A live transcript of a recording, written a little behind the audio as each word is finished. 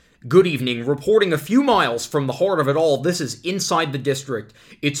Good evening. Reporting a few miles from the heart of it all, this is Inside the District.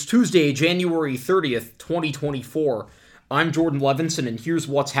 It's Tuesday, January 30th, 2024. I'm Jordan Levinson, and here's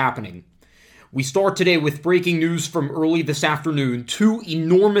what's happening. We start today with breaking news from early this afternoon. Two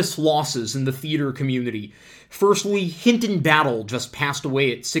enormous losses in the theater community. Firstly, Hinton Battle just passed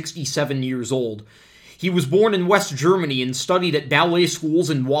away at 67 years old. He was born in West Germany and studied at ballet schools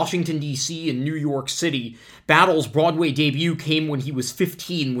in Washington, D.C. and New York City. Battle's Broadway debut came when he was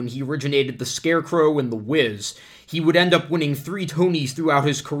 15, when he originated The Scarecrow and The Wiz. He would end up winning 3 Tonys throughout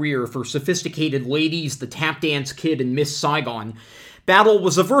his career for Sophisticated Ladies, The Tap Dance Kid, and Miss Saigon. Battle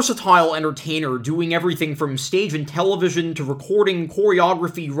was a versatile entertainer, doing everything from stage and television to recording,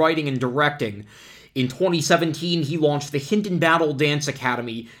 choreography, writing, and directing. In 2017, he launched the Hinton Battle Dance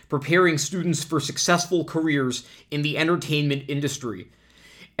Academy, preparing students for successful careers in the entertainment industry.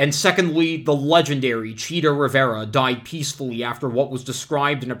 And secondly, the legendary Chita Rivera died peacefully after what was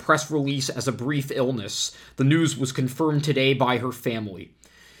described in a press release as a brief illness. The news was confirmed today by her family.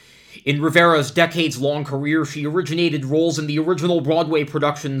 In Rivera's decades-long career, she originated roles in the original Broadway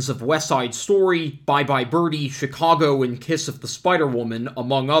productions of West Side Story, Bye Bye Birdie, Chicago, and Kiss of the Spider-Woman,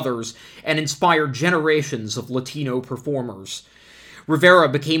 among others, and inspired generations of Latino performers. Rivera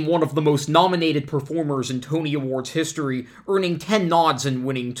became one of the most nominated performers in Tony Awards history, earning 10 nods and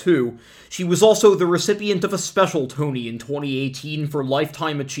winning 2. She was also the recipient of a special Tony in 2018 for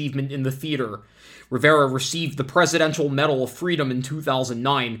Lifetime Achievement in the Theater. Rivera received the Presidential Medal of Freedom in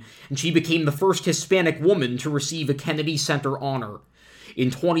 2009, and she became the first Hispanic woman to receive a Kennedy Center honor. In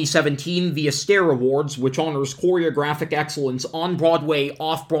 2017, the Astaire Awards, which honors choreographic excellence on Broadway,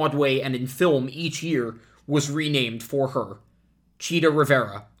 off-Broadway, and in film each year, was renamed for her. Chita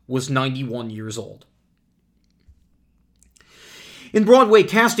Rivera was 91 years old. In Broadway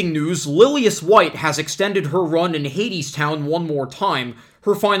casting news, Lillian White has extended her run in Hadestown one more time.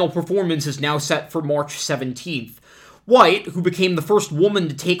 Her final performance is now set for March 17th. White, who became the first woman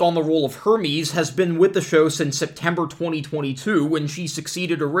to take on the role of Hermes, has been with the show since September 2022 when she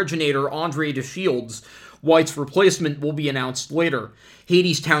succeeded originator Andre DeShields. White's replacement will be announced later.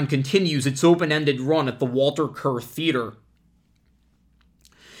 Hadestown continues its open-ended run at the Walter Kerr Theater.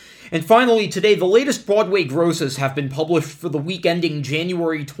 And finally, today, the latest Broadway grosses have been published for the week ending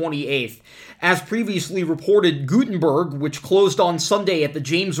January 28th. As previously reported, Gutenberg, which closed on Sunday at the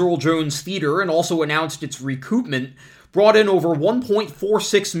James Earl Jones Theater and also announced its recoupment, brought in over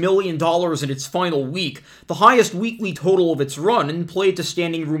 $1.46 million in its final week, the highest weekly total of its run, and played to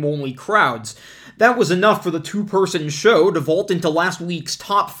standing-room-only crowds. That was enough for the two-person show to vault into last week's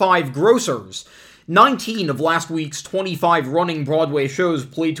top 5 grossers. 19 of last week's 25 running Broadway shows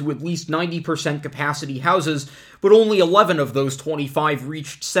played to at least 90% capacity houses, but only 11 of those 25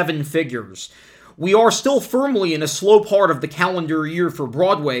 reached 7 figures. We are still firmly in a slow part of the calendar year for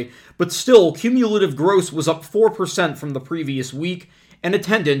Broadway, but still, cumulative gross was up 4% from the previous week, and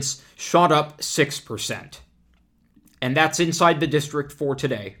attendance shot up 6%. And that's Inside the District for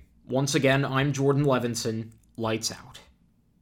today. Once again, I'm Jordan Levinson. Lights out.